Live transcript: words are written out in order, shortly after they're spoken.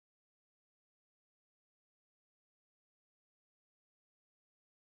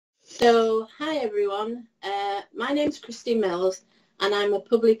So, hi everyone. My name's Christine Mills and I'm a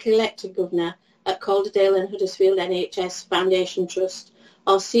publicly elected governor at Calderdale and Huddersfield NHS Foundation Trust,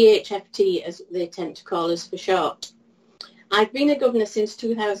 or CHFT as they tend to call us for short. I've been a governor since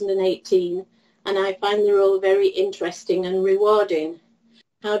 2018 and I find the role very interesting and rewarding.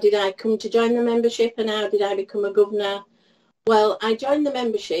 How did I come to join the membership and how did I become a governor? Well, I joined the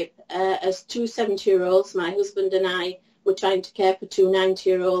membership as two 70-year-olds, my husband and I, were trying to care for two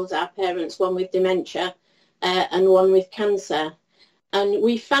 90-year-olds, our parents, one with dementia and one with cancer. And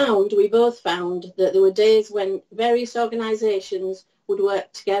we both found that there were days when various organisations would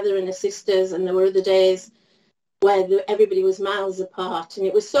work together and assist us, and there were other days where everybody was miles apart. And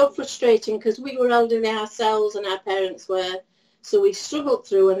it was so frustrating because we were elderly ourselves and our parents were, so we struggled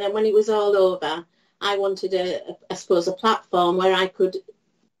through. And then when it was all over, I wanted, I suppose, a platform where I could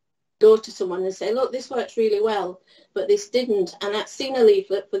go to someone and say, look, this works really well, but this didn't. And I'd seen a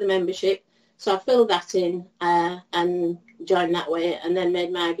leaflet for the membership, so I filled that in and joined that way, and then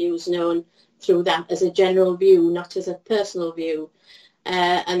made my views known through that as a general view, not as a personal view.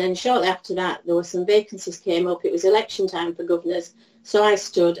 And then shortly after that, there were some vacancies came up. It was election time for governors, so I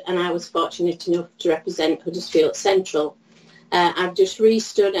stood, and I was fortunate enough to represent Huddersfield Central. I've just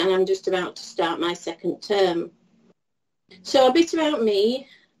re-stood, and I'm just about to start my second term. So a bit about me.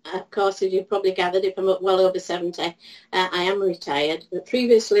 Of course, as you've probably gathered, if I'm well over 70, I am retired. But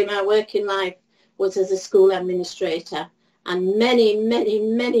previously, my working life was as a school administrator. And many, many,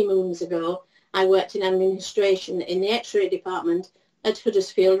 many moons ago, I worked in administration in the X-ray department at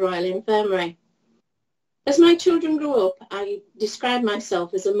Huddersfield Royal Infirmary. As my children grew up, I described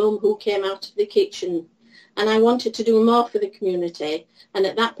myself as a mum who came out of the kitchen. And I wanted to do more for the community. And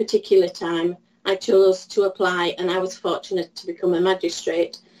at that particular time, I chose to apply, and I was fortunate to become a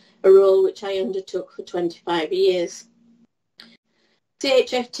magistrate, a role which I undertook for 25 years.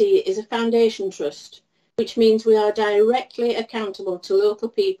 CHFT is a foundation trust, which means we are directly accountable to local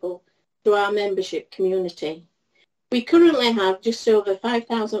people through our membership community. We currently have just over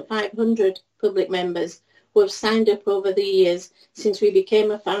 5,500 public members who have signed up over the years since we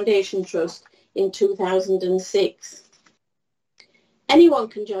became a foundation trust in 2006. Anyone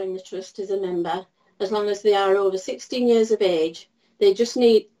can join the trust as a member as long as they are over 16 years of age. They just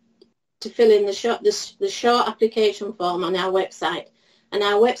need to fill in the short application form on our website, and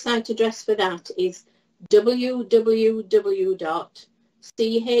our website address for that is www.cht.nhs.uk.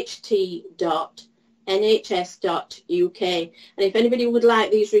 And if anybody would like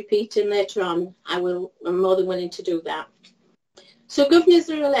these repeating later on, I'm more than willing to do that. So governors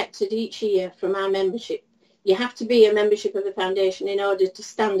are elected each year from our membership. You have to be a membership of the foundation in order to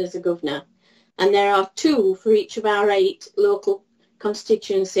stand as a governor. And there are two for each of our 8 local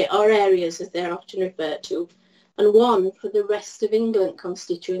constituency or areas, as they're often referred to, and one for the rest of England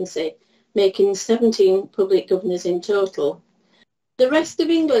constituency, making 17 public governors in total. The rest of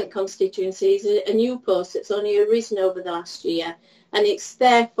England constituency is a new post that's only arisen over the last year, and it's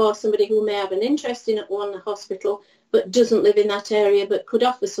there for somebody who may have an interest in one hospital but doesn't live in that area but could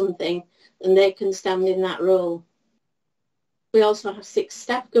offer something, and they can stand in that role. We also have 6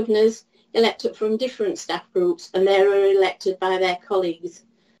 staff governors elected from different staff groups, and they are elected by their colleagues.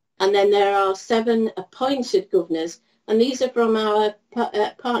 And then there are 7 appointed governors, and these are from our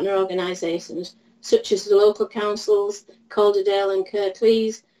partner organisations, such as the local councils, Calderdale and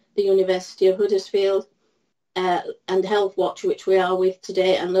Kirklees, the University of Huddersfield, and Healthwatch, which we are with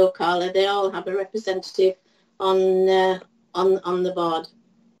today, and Locala. They all have a representative on the board.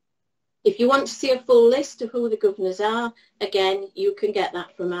 If you want to see a full list of who the governors are, again, you can get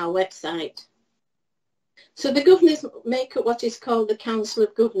that from our website. So the governors make up what is called the Council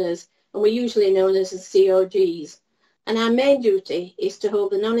of Governors, and we're usually known as the COGs. And our main duty is to hold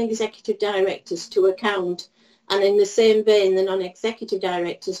the non-executive directors to account, and in the same vein, the non-executive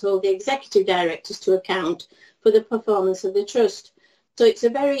directors hold the executive directors to account for the performance of the trust. So it's a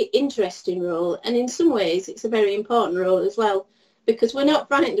very interesting role, and in some ways it's a very important role as well, because we're not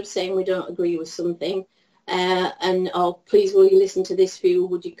frightened of saying we don't agree with something, please will you listen to this view,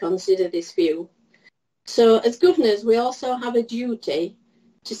 would you consider this view? So as governors, we also have a duty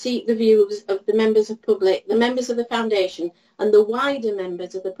to seek the views of the members of public, the members of the foundation, and the wider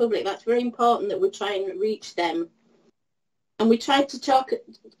members of the public. That's very important that we try and reach them. And we try to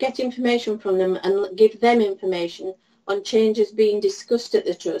get information from them and give them information on changes being discussed at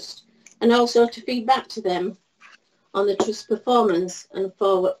the trust, and also to feed back to them on the trust performance and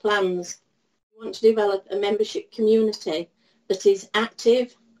forward plans. We want to develop a membership community that is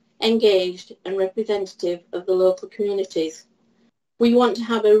active, engaged and representative of the local communities. We want to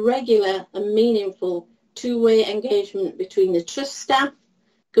have a regular and meaningful two-way engagement between the trust staff,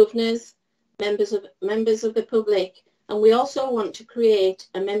 governors, members of the public, and we also want to create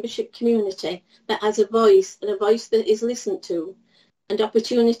a membership community that has a voice, and a voice that is listened to, and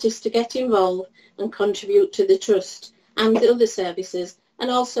opportunities to get involved and contribute to the trust and the other services, and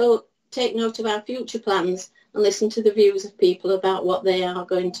also take note of our future plans and listen to the views of people about what they are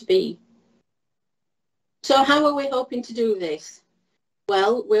going to be. So how are we hoping to do this?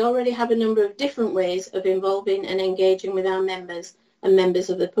 Well, we already have a number of different ways of involving and engaging with our members and members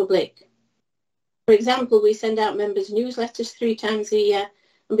of the public. For example, we send out members' newsletters 3 times a year,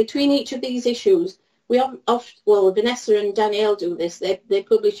 and between each of these issues, Vanessa and Danielle do this. They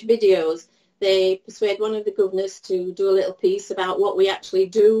publish videos. They persuade one of the governors to do a little piece about what we actually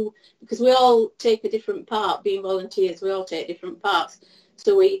do, because we all take a different part. Being volunteers, we all take different parts.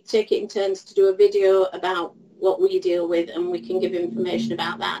 So we take it in turns to do a video about what we deal with, and we can give information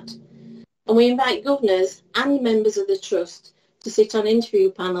about that. And we invite governors and members of the trust to sit on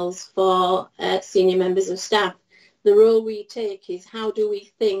interview panels for senior members of staff. The role we take is, how do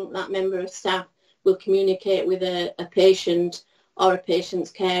we think that member of staff will communicate with a patient or a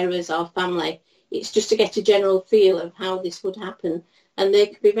patient's carers or family. It's just to get a general feel of how this would happen. And they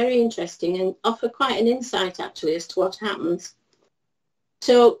can be very interesting and offer quite an insight actually as to what happens.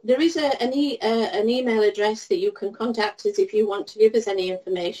 So there is an email address that you can contact us if you want to give us any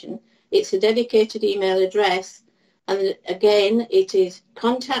information. It's a dedicated email address. And again, it is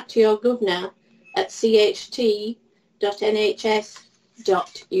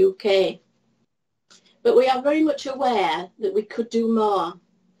contactyourgovernor@cht.nhs.uk. But we are very much aware that we could do more.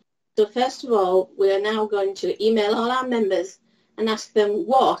 So first of all, we are now going to email all our members and ask them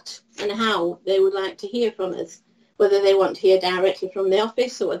what and how they would like to hear from us, whether they want to hear directly from the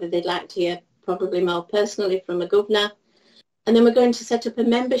office or whether they'd like to hear probably more personally from a governor. And then we're going to set up a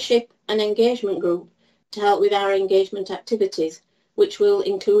membership and engagement group to help with our engagement activities, which will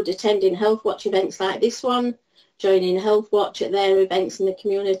include attending Healthwatch events like this one, joining Healthwatch at their events in the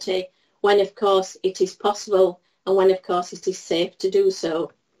community, when of course it is possible and when of course it is safe to do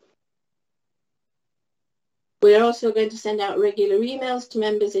so. We are also going to send out regular emails to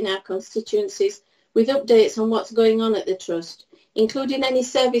members in our constituencies with updates on what's going on at the Trust, including any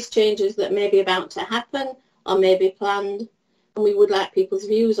service changes that may be about to happen or may be planned, and we would like people's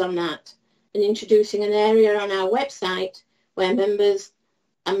views on that, and introducing an area on our website where members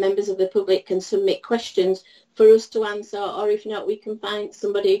and members of the public can submit questions for us to answer, or if not, we can find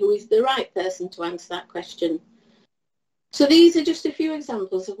somebody who is the right person to answer that question. So these are just a few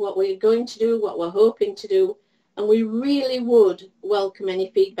examples of what we're going to do, what we're hoping to do, and we really would welcome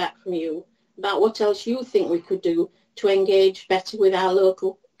any feedback from you about what else you think we could do to engage better with our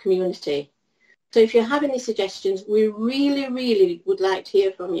local community. So if you have any suggestions, we really would like to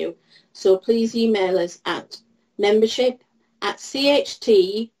hear from you. So please email us at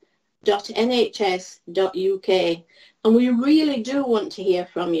membership@cht.nhs.uk, and we really do want to hear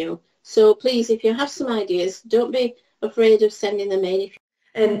from you. So please, if you have some ideas, don't be afraid of sending them in.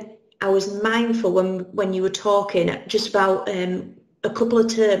 I was mindful when you were talking just about a couple of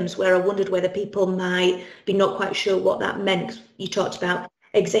terms where I wondered whether people might be not quite sure what that meant. You talked about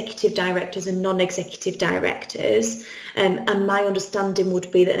executive directors and non-executive directors, and my understanding would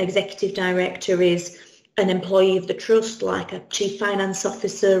be that an executive director is an employee of the trust, like a chief finance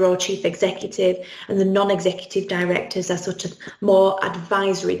officer or chief executive, and the non-executive directors are sort of more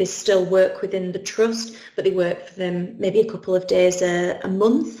advisory. They still work within the trust, but they work for them maybe a couple of days a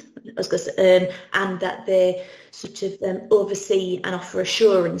month, and that they sort of oversee and offer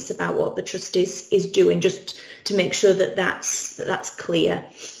assurance about what the trust is doing, just to make sure that that's clear.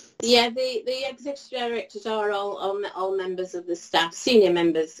 Yeah, the executive directors are all members of the staff, senior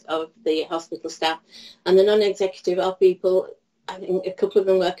members of the hospital staff, and the non-executive are people, I think a couple of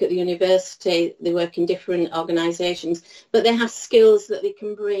them work at the university, they work in different organisations, but they have skills that they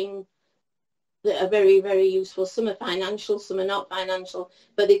can bring that are very useful. Some are financial, some are not financial,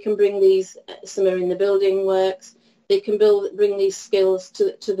 but they can bring these, some are in the building works, they can bring these skills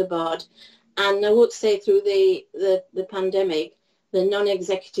to the board. And I would say through the pandemic, the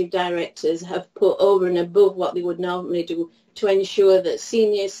non-executive directors have put over and above what they would normally do to ensure that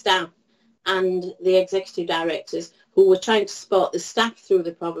senior staff and the executive directors who were trying to support the staff through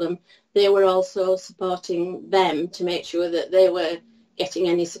the problem, they were also supporting them to make sure that they were getting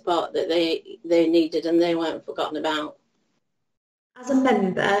any support that they needed and they weren't forgotten about. As a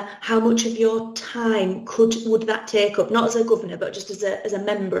member, how much of your time would that take up, not as a governor, but just as a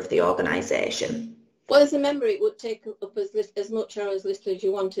member of the organisation? Well, as a member, it would take up as much or as little as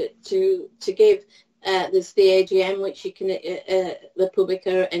you want it to give. There's the AGM, which you can, the public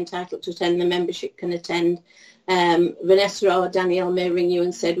are entitled to attend, the membership can attend. Vanessa or Danielle may ring you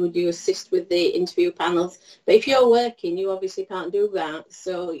and said, would you assist with the interview panels? But if you're working, you obviously can't do that.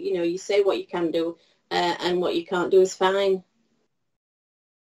 So, you know, you say what you can do and what you can't do is fine.